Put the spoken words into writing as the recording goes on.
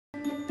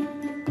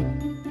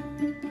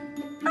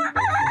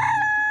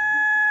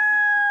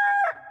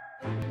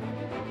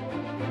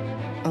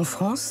En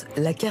France,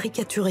 la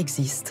caricature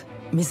existe,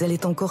 mais elle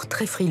est encore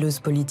très frileuse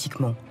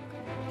politiquement,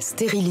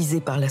 stérilisée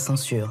par la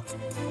censure.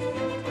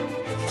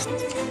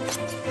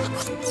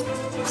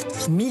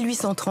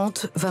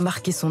 1830 va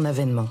marquer son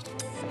avènement.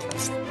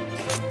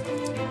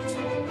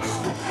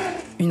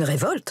 Une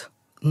révolte?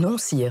 Non,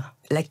 sire,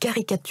 la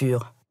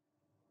caricature.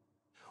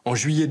 En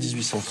juillet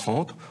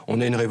 1830, on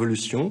a une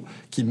révolution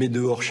qui met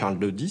dehors Charles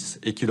X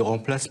et qui le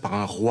remplace par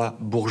un roi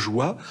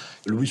bourgeois,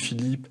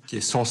 Louis-Philippe, qui est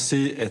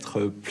censé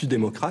être plus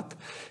démocrate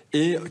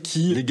et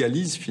qui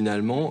légalise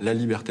finalement la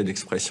liberté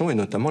d'expression et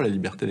notamment la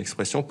liberté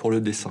d'expression pour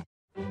le dessin.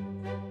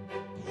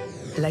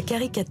 La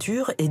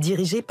caricature est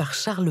dirigée par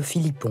Charles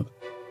Philipon,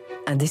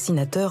 un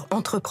dessinateur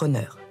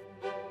entrepreneur.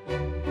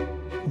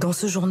 Dans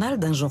ce journal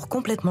d'un genre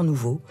complètement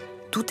nouveau,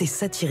 tout est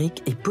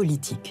satirique et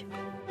politique.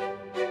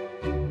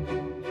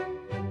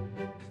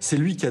 C'est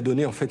lui qui a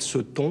donné en fait ce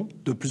ton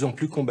de plus en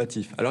plus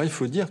combatif. Alors il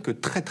faut dire que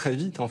très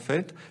vite en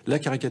fait, la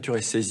caricature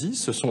est saisie.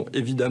 Ce sont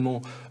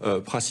évidemment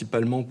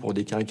principalement pour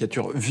des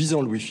caricatures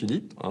visant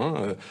Louis-Philippe.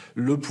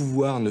 Le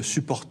pouvoir ne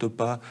supporte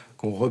pas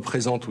qu'on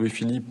représente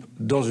Louis-Philippe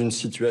dans une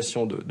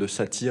situation de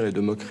satire et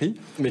de moquerie.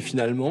 Mais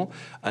finalement,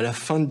 à la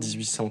fin de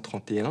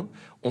 1831,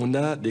 on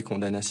a des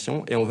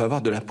condamnations et on va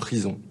avoir de la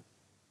prison.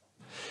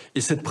 Et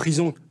cette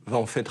prison va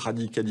en fait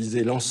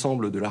radicaliser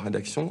l'ensemble de la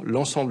rédaction,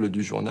 l'ensemble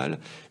du journal.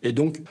 Et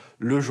donc,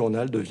 le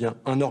journal devient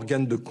un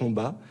organe de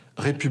combat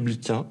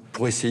républicain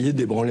pour essayer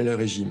d'ébranler le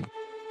régime.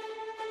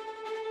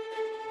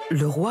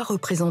 Le roi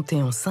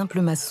représenté en simple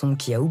maçon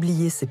qui a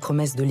oublié ses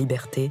promesses de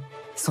liberté,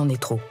 c'en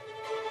est trop.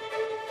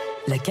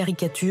 La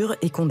caricature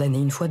est condamnée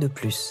une fois de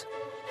plus.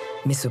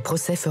 Mais ce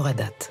procès fera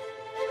date.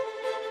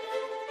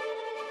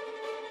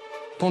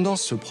 Pendant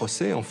ce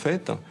procès, en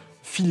fait,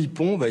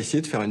 Philipon va essayer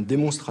de faire une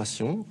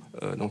démonstration,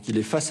 donc il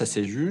est face à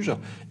ses juges,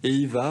 et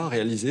il va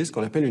réaliser ce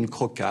qu'on appelle une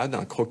croquade,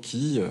 un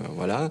croquis,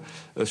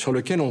 sur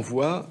lequel on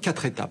voit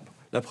 4 étapes.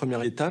 La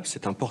première étape,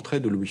 c'est un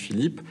portrait de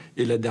Louis-Philippe,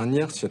 et la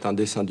dernière, c'est un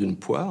dessin d'une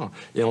poire.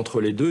 Et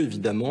entre les deux,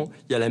 évidemment,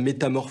 il y a la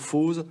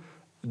métamorphose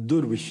de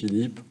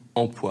Louis-Philippe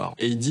en poire.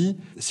 Et il dit,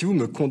 si vous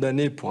me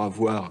condamnez pour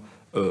avoir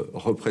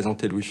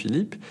représenter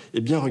Louis-Philippe,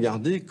 eh bien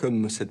regardez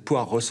comme cette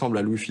poire ressemble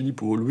à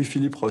Louis-Philippe ou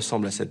Louis-Philippe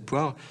ressemble à cette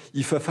poire,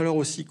 il va falloir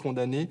aussi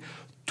condamner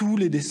tous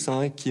les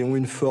dessins qui ont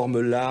une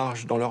forme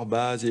large dans leur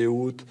base et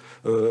haute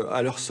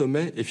à leur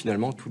sommet, et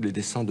finalement tous les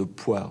dessins de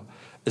poire.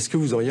 Est-ce que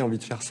vous auriez envie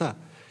de faire ça?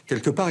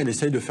 Quelque part, il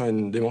essaye de faire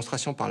une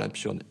démonstration par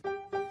l'absurde.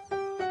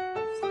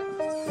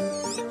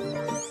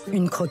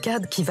 Une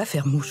croquade qui va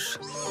faire mouche.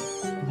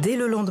 Dès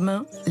le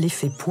lendemain,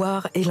 l'effet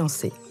poire est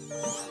lancé.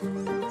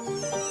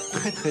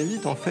 Très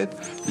vite, en fait,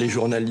 les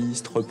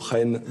journalistes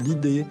reprennent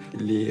l'idée,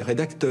 les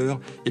rédacteurs,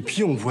 et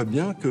puis on voit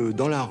bien que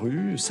dans la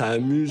rue, ça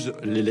amuse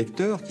les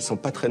lecteurs, qui sont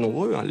pas très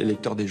nombreux, les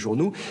lecteurs des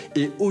journaux,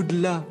 et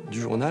au-delà du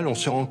journal, on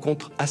se rend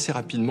compte assez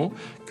rapidement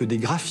que des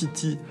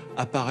graffitis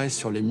apparaissent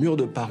sur les murs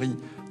de Paris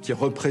qui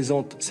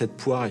représentent cette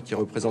poire et qui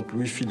représentent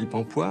Louis-Philippe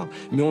en poire,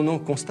 mais on en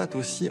constate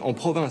aussi en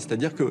province,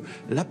 c'est-à-dire que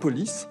la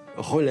police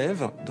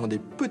relève dans des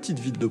petites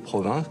villes de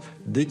province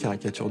des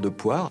caricatures de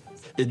poire.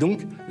 Et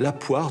donc, la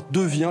poire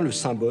devient le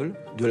symbole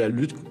de la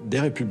lutte des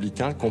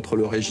républicains contre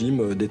le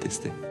régime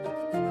détesté.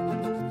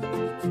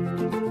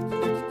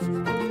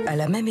 À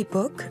la même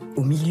époque,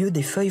 au milieu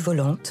des feuilles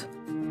volantes,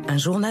 un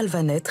journal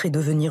va naître et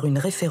devenir une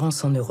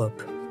référence en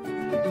Europe.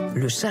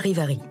 Le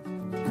Charivari,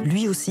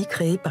 lui aussi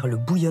créé par le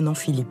bouillonnant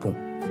Philipon.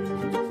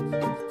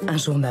 Un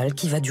journal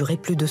qui va durer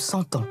plus de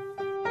 100 ans.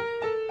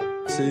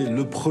 C'est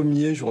le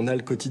premier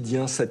journal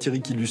quotidien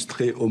satirique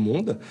illustré au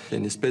monde. Il y a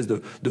une espèce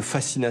de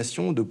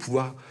fascination de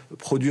pouvoir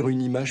produire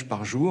une image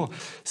par jour.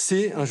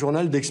 C'est un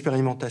journal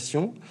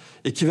d'expérimentation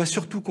et qui va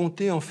surtout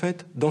compter en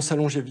fait dans sa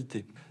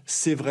longévité.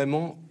 C'est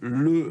vraiment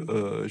le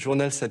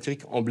journal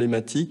satirique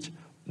emblématique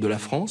de la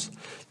France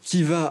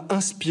qui va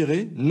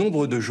inspirer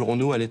nombre de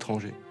journaux à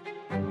l'étranger.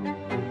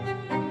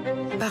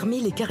 Parmi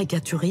les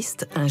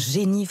caricaturistes, un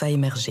génie va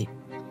émerger.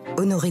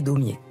 Honoré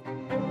Daumier.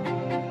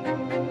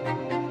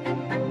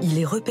 Il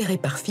est repéré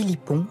par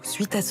Philipon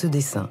suite à ce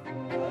dessin.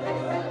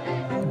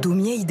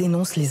 Daumier y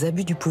dénonce les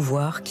abus du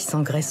pouvoir qui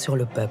s'engraissent sur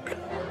le peuple.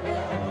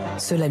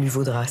 Cela lui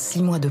vaudra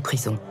 6 mois de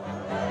prison.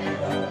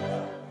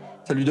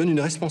 Ça lui donne une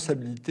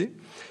responsabilité,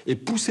 et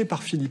poussé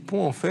par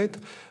Philipon, en fait,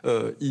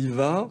 il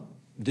va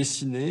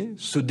dessiner,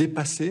 se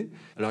dépasser.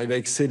 Alors il va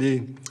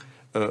exceller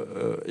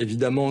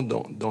évidemment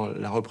dans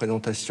la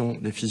représentation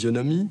des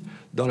physionomies,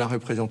 dans la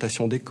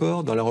représentation des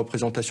corps, dans la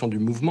représentation du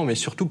mouvement, mais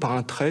surtout par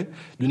un trait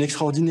d'une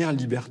extraordinaire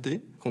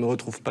liberté qu'on ne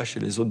retrouve pas chez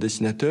les autres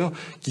dessinateurs,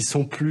 qui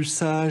sont plus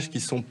sages, qui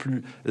sont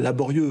plus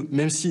laborieux,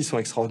 même s'ils sont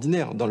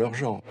extraordinaires dans leur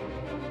genre.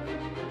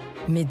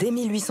 Mais dès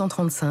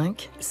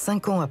 1835,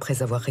 5 ans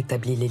après avoir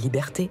rétabli les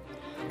libertés,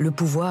 le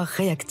pouvoir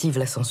réactive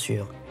la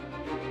censure.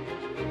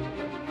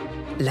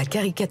 La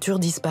caricature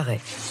disparaît.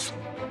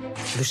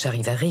 Le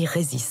Charivari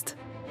résiste.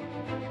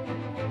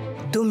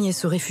 Daumier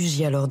se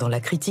réfugie alors dans la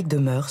critique de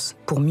mœurs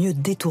pour mieux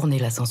détourner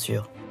la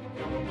censure.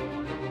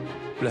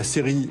 La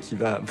série qui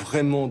va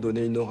vraiment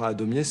donner une aura à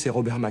Daumier, c'est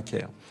Robert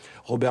Macaire.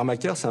 Robert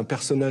Macaire, c'est un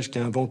personnage qui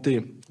est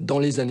inventé dans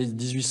les années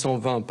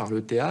 1820 par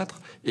le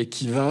théâtre et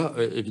qui va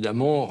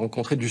évidemment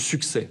rencontrer du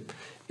succès.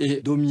 Et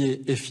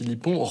Daumier et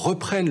Philipon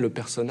reprennent le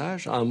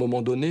personnage à un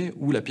moment donné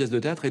où la pièce de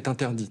théâtre est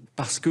interdite,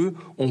 parce qu'on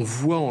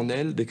voit en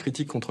elle des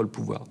critiques contre le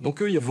pouvoir.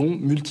 Donc eux, ils vont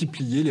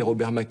multiplier les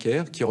Robert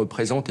Macaire, qui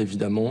représentent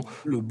évidemment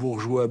le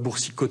bourgeois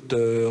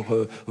boursicoteur,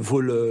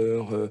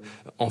 voleur.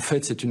 En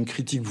fait, c'est une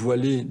critique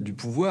voilée du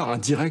pouvoir,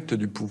 indirecte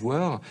du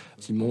pouvoir,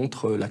 qui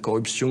montre la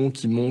corruption,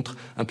 qui montre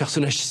un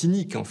personnage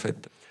cynique, en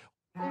fait.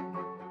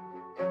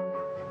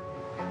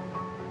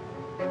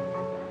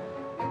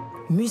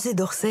 Musée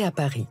d'Orsay à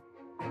Paris.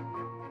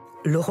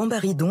 Laurent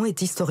Baridon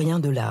est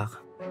historien de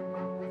l'art.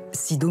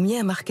 Si Daumier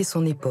a marqué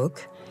son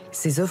époque,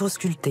 ses œuvres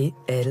sculptées,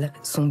 elles,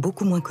 sont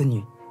beaucoup moins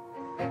connues.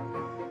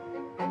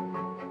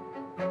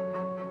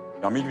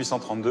 En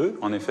 1832,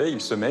 en effet, il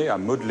se met à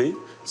modeler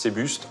ses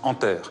bustes en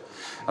terre.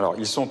 Alors,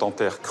 ils sont en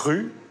terre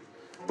crue,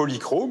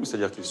 polychrome,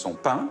 c'est-à-dire qu'ils sont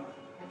peints,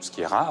 ce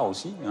qui est rare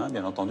aussi, hein,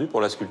 bien entendu,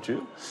 pour la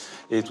sculpture.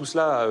 Et tout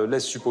cela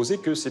laisse supposer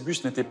que ces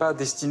bustes n'étaient pas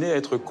destinés à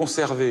être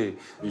conservés.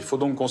 Il faut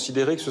donc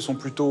considérer que ce sont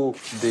plutôt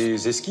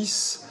des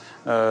esquisses,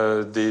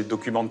 des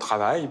documents de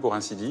travail, pour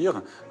ainsi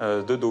dire,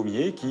 de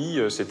Daumier qui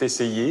s'est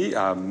essayé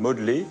à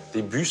modeler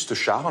des bustes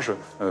charges,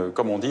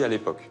 comme on dit à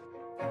l'époque.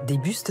 Des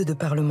bustes de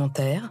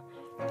parlementaires,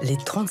 les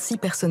 36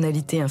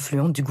 personnalités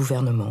influentes du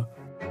gouvernement.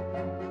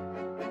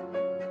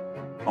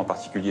 En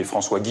particulier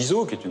François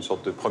Guizot, qui est une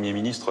sorte de Premier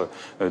ministre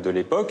de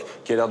l'époque,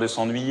 qui a l'air de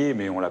s'ennuyer,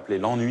 mais on l'appelait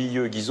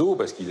l'ennuyeux Guizot,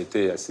 parce qu'il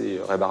était assez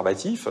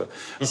rébarbatif.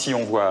 Ici,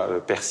 on voit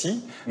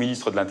Percy,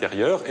 ministre de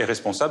l'Intérieur, et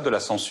responsable de la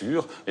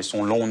censure, et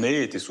son long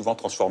nez était souvent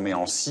transformé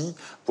en scie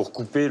pour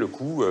couper le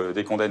cou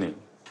des condamnés.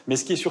 Mais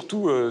ce qui est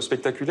surtout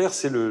spectaculaire,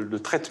 c'est le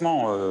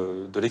traitement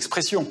de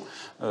l'expression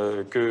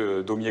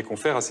que Daumier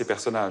confère à ses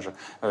personnages.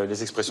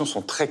 Les expressions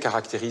sont très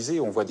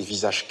caractérisées, on voit des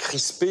visages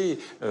crispés,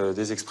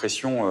 des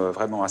expressions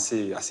vraiment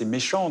assez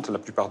méchantes la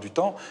plupart du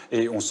temps,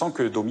 et on sent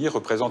que Daumier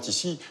représente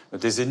ici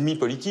des ennemis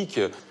politiques.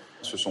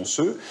 Ce sont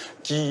ceux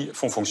qui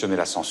font fonctionner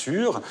la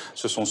censure,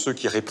 ce sont ceux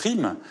qui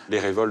répriment les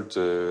révoltes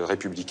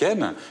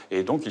républicaines,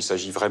 et donc il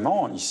s'agit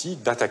vraiment ici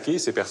d'attaquer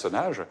ces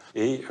personnages,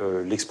 et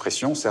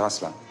l'expression sert à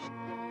cela.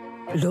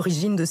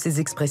 L'origine de ces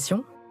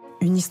expressions?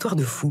 Une histoire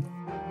de fou.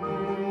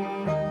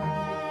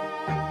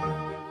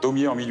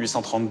 Daumier, en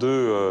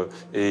 1832,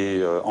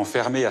 est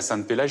enfermé à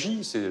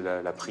Sainte-Pélagie. C'est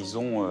la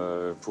prison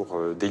pour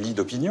délit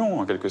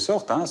d'opinion, en quelque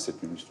sorte. Hein. C'est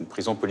une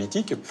prison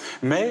politique.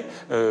 Mais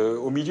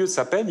au milieu de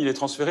sa peine, il est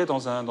transféré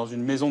dans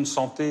une maison de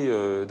santé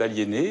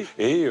d'aliénés.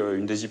 Et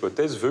une des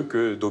hypothèses veut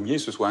que Daumier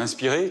se soit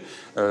inspiré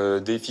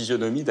des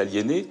physionomies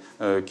d'aliénés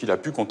qu'il a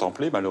pu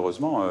contempler,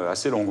 malheureusement,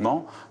 assez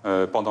longuement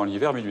pendant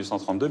l'hiver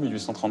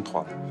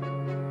 1832-1833.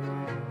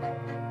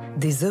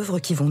 Des œuvres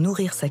qui vont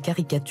nourrir sa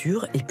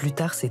caricature et plus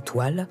tard ses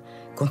toiles,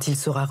 quand il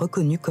sera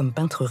reconnu comme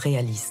peintre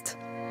réaliste.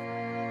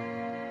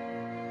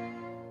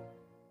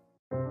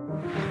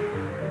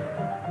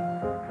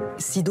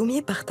 Si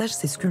Daumier partage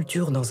ses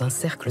sculptures dans un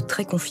cercle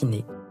très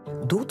confiné,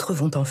 d'autres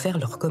vont en faire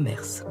leur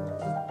commerce.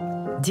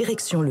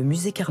 Direction le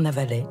musée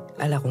Carnavalet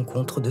à la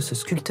rencontre de ce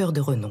sculpteur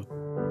de renom.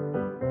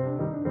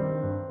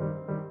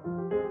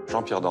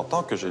 Jean-Pierre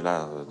Dantan, que j'ai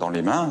là dans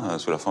les mains,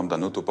 sous la forme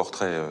d'un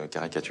autoportrait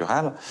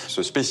caricatural,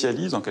 se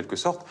spécialise en quelque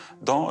sorte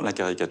dans la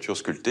caricature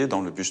sculptée,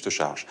 dans le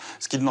buste-charge.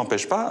 Ce qui ne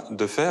l'empêche pas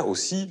de faire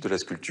aussi de la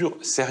sculpture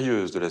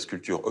sérieuse, de la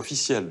sculpture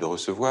officielle, de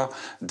recevoir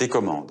des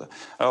commandes.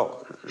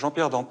 Alors,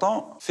 Jean-Pierre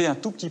Dantan fait un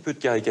tout petit peu de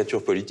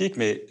caricature politique,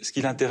 mais ce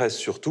qui l'intéresse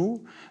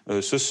surtout,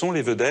 ce sont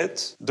les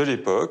vedettes de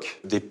l'époque,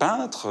 des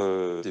peintres,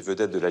 des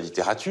vedettes de la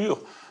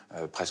littérature,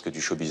 presque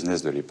du show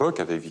business de l'époque,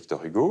 avec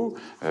Victor Hugo,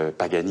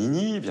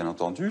 Paganini, bien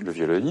entendu, le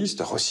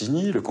violoniste,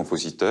 Rossini, le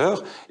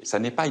compositeur. Ça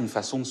n'est pas une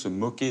façon de se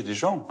moquer des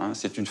gens, hein,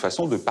 c'est une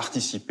façon de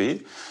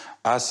participer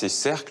à ces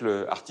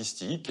cercles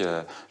artistiques,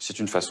 c'est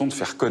une façon de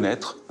faire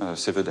connaître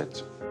ces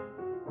vedettes.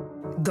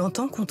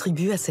 Dantan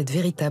contribue à cette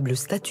véritable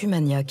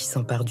statue-mania qui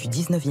s'empare du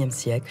 19e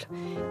siècle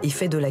et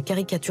fait de la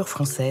caricature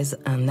française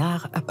un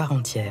art à part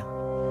entière.